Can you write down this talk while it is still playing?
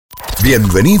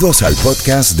Bienvenidos al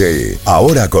podcast de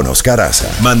Ahora con Oscar Aza.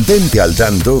 Mantente al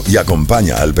tanto y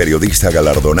acompaña al periodista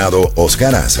galardonado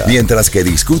Oscar Aza mientras que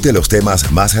discute los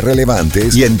temas más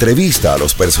relevantes y entrevista a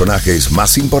los personajes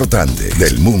más importantes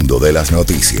del mundo de las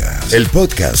noticias. El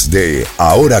podcast de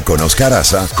Ahora con Oscar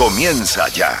Aza comienza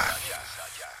ya.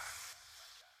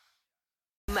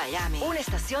 Miami, una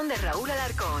estación de Raúl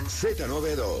Alarcón.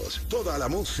 Z92, toda la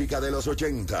música de los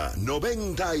 80,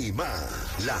 90 y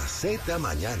más. La Z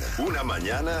Mañana, una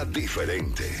mañana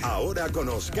diferente. Ahora con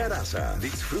Oscar Aza,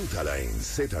 disfrútala en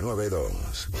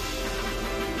Z92.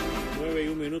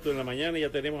 9:01 en la mañana, ya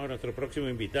tenemos a nuestro próximo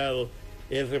invitado,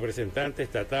 el representante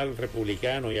estatal,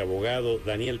 republicano y abogado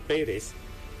Daniel Pérez,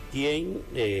 quien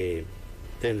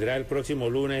tendrá el próximo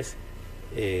lunes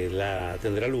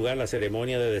tendrá lugar la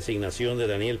ceremonia de designación de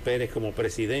Daniel Pérez como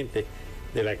presidente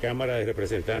de la Cámara de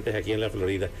Representantes aquí en la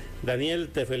Florida. Daniel,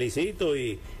 te felicito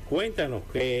y cuéntanos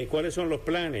cuáles son los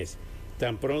planes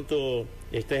tan pronto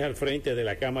estés al frente de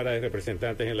la Cámara de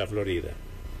Representantes en la Florida.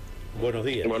 Buenos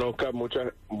días. Bueno, Oscar,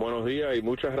 buenos días y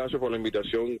muchas gracias por la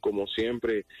invitación, como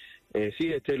siempre.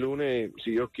 Sí, este lunes,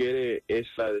 si Dios quiere, es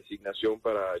la designación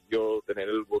para yo tener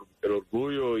el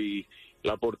orgullo y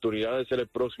la oportunidad de ser el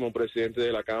próximo presidente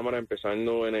de la Cámara,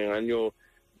 empezando en el año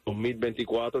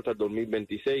 2024 hasta el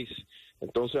 2026.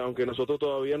 Entonces, aunque nosotros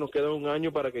todavía nos queda un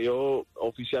año para que yo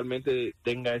oficialmente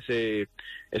tenga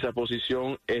esa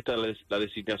posición, esta es la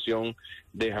designación,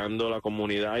 dejando a la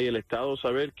comunidad y el Estado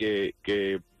saber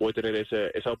que voy a tener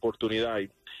esa oportunidad. Y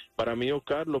para mí,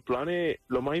 Oscar, los planes,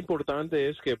 lo más importante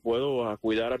es que puedo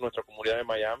cuidar a nuestra comunidad de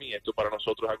Miami. Esto para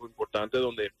nosotros es algo importante,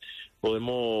 donde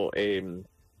podemos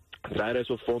traer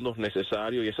esos fondos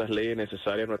necesarios y esas leyes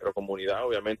necesarias a nuestra comunidad.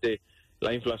 Obviamente,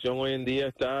 la inflación hoy en día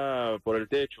está por el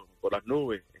techo, por las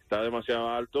nubes, está demasiado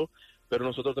alto, pero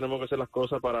nosotros tenemos que hacer las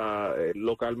cosas para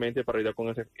localmente para ayudar con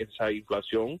esa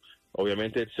inflación.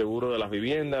 Obviamente, el seguro de las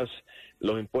viviendas,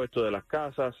 los impuestos de las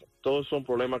casas, todos son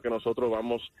problemas que nosotros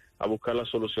vamos a buscar las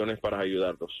soluciones para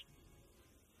ayudarlos.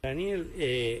 Daniel,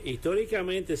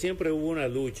 históricamente siempre hubo una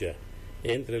lucha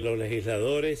entre los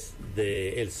legisladores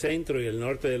del centro y el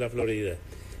norte de la Florida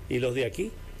y los de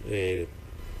aquí,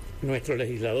 nuestros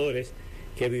legisladores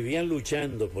que vivían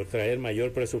luchando por traer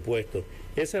mayor presupuesto.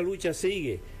 Esa lucha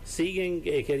siguen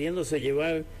queriéndose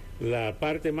llevar la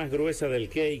parte más gruesa del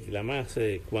cake, la más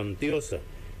cuantiosa,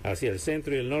 hacia el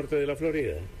centro y el norte de la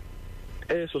Florida.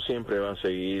 Eso siempre va a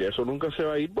seguir, eso nunca se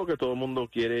va a ir, porque todo el mundo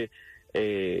quiere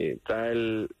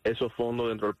traer esos fondos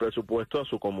dentro del presupuesto a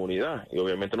su comunidad. Y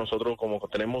obviamente nosotros, como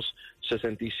tenemos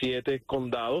 67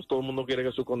 condados, todo el mundo quiere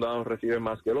que su condado reciba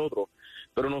más que el otro.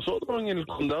 Pero nosotros en el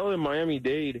condado de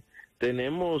Miami-Dade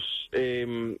tenemos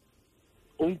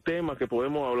un tema que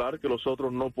podemos hablar que los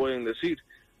otros no pueden decir.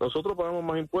 Nosotros pagamos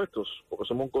más impuestos porque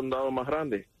somos un condado más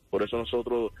grande. Por eso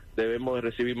nosotros debemos de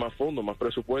recibir más fondos, más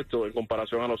presupuesto en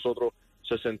comparación a nosotros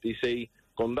 66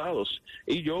 condados.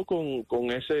 Y yo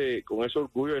con ese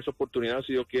orgullo, esa oportunidad,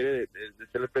 si Dios quiere, de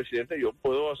ser el presidente, yo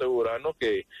puedo asegurarnos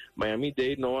que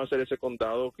Miami-Dade no va a ser ese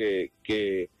condado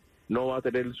que no va a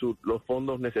tener los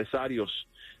fondos necesarios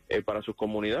para sus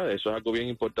comunidades. Eso es algo bien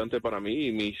importante para mí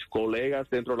y mis colegas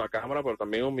dentro de la Cámara, pero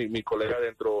también mi colega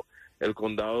dentro del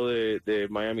condado de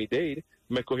Miami-Dade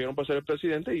me escogieron para ser el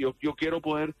presidente, y yo quiero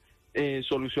poder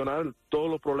solucionar todos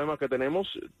los problemas que tenemos.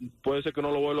 Puede ser que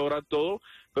no lo voy a lograr todo,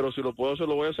 pero si lo puedo hacer,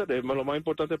 lo voy a hacer. Es lo más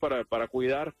importante para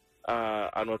cuidar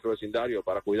a nuestro vecindario,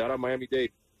 para cuidar a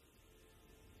Miami-Dade.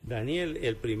 Daniel,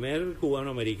 el primer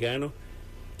cubano-americano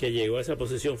que llegó a esa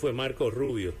posición fue Marco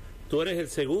Rubio. ¿Tú eres el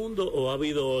segundo o ha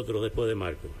habido otro después de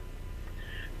Marco?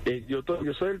 Yo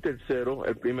soy el tercero.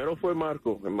 El primero fue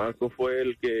Marco. Marco fue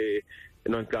el que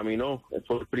nos encaminó.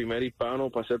 Fue el primer hispano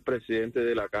para ser presidente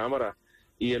de la Cámara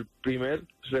y el primer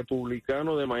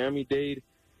republicano de Miami-Dade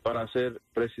para ser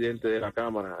presidente de la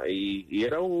Cámara. Y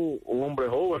era un hombre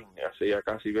joven, hace ya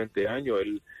casi 20 años.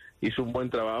 Él hizo un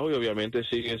buen trabajo y obviamente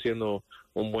sigue siendo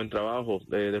un buen trabajo.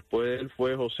 Después de él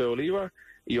fue José Oliva,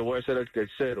 y yo voy a ser el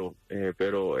tercero.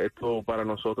 Pero esto para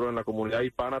nosotros en la comunidad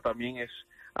hispana también es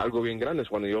algo bien grande.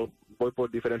 Cuando yo voy por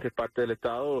diferentes partes del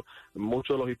estado,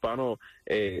 muchos de los hispanos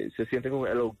se sienten con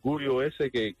el orgullo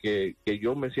ese que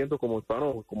yo me siento como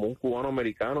hispano, como un cubano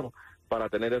americano, para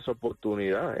tener esa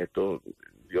oportunidad.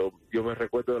 Yo me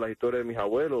recuerdo de las historias de mis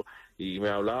abuelos y me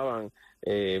hablaban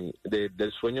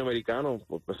del sueño americano.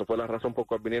 Esa fue la razón por la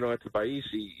cual vinieron a este país,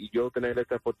 y yo tener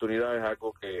esta oportunidad es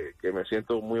algo que me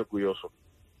siento muy orgulloso.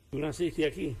 ¿Tú naciste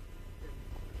aquí?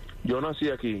 Yo nací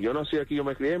aquí, yo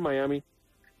me crié en Miami.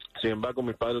 Sin embargo,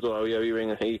 mis padres todavía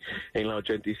viven ahí en la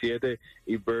 87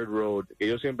 y Bird Road, que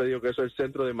yo siempre digo que eso es el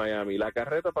centro de Miami. La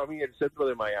carreta para mí es el centro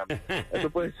de Miami. Eso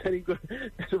puede ser,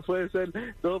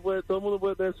 todo el mundo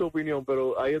puede tener su opinión,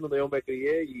 pero ahí es donde yo me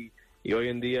crié y hoy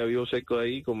en día vivo cerca de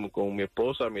ahí con mi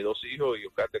esposa, mis 2 hijos y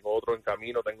Oscar, tengo otro en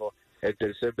camino, tengo el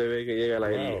tercer bebé que llega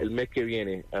el mes que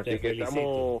viene. Así que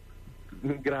estamos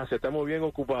bien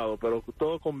ocupados, pero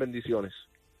todo con bendiciones.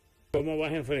 ¿Cómo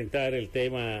vas a enfrentar el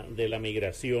tema de la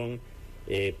migración?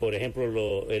 Por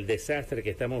ejemplo, el desastre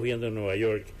que estamos viendo en Nueva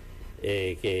York,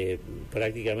 que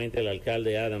prácticamente el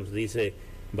alcalde Adams dice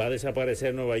va a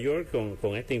desaparecer Nueva York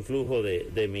con este influjo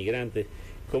de migrantes.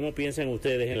 ¿Cómo piensan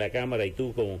ustedes en la Cámara y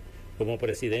tú como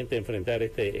presidente enfrentar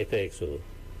este éxodo?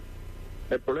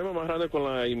 El problema más grande con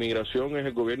la inmigración es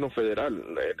el gobierno federal.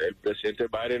 El presidente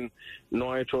Biden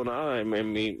no ha hecho nada,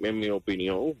 en mi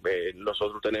opinión.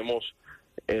 Nosotros tenemos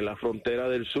en la frontera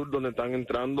del sur donde están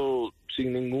entrando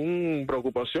sin ninguna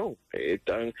preocupación.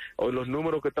 Hoy los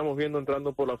números que estamos viendo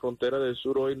entrando por la frontera del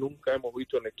sur hoy nunca hemos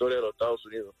visto en la historia de los Estados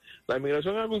Unidos. La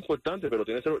inmigración es algo importante, pero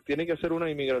tiene que ser una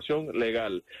inmigración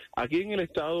legal. Aquí en el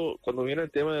estado, cuando viene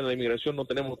el tema de la inmigración, no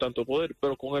tenemos tanto poder,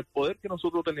 pero con el poder que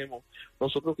nosotros tenemos,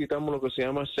 nosotros quitamos lo que se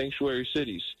llama sanctuary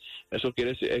cities. Eso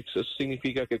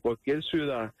significa que cualquier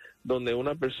ciudad donde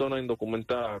una persona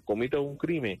indocumentada comita un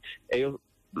crimen, ellos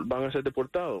van a ser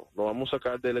deportados, lo vamos a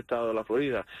sacar del estado de la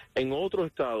Florida. En otro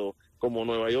estado, como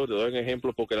Nueva York, te doy un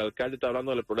ejemplo, porque el alcalde está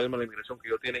hablando del problema de la inmigración que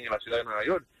ellos tienen en la ciudad de Nueva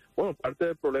York. Bueno, parte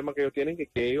del problema que ellos tienen es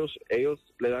que ellos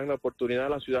le dan la oportunidad a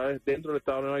las ciudades dentro del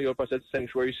estado de Nueva York para hacer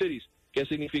sanctuary cities. ¿Qué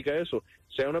significa eso?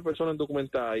 Sea una persona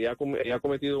indocumentada y ha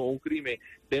cometido un crimen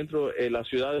dentro de la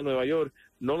ciudad de Nueva York,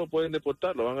 no lo pueden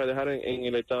deportar, lo van a dejar en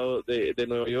el estado de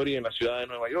Nueva York y en la ciudad de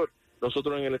Nueva York.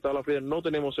 Nosotros en el estado de la Florida no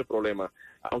tenemos ese problema.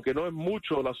 Aunque no es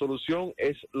mucho, la solución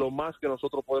es lo más que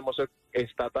nosotros podemos hacer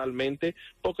estatalmente,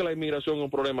 porque la inmigración es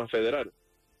un problema federal.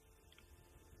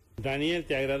 Daniel,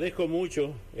 te agradezco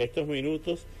mucho estos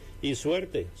minutos y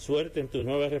suerte en tus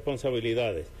nuevas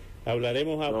responsabilidades.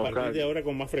 Hablaremos a partir de ahora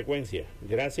con más frecuencia.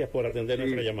 Gracias por atender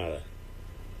nuestra llamada.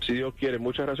 Si Dios quiere,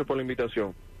 muchas gracias por la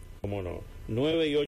invitación. Cómo no. 9:08.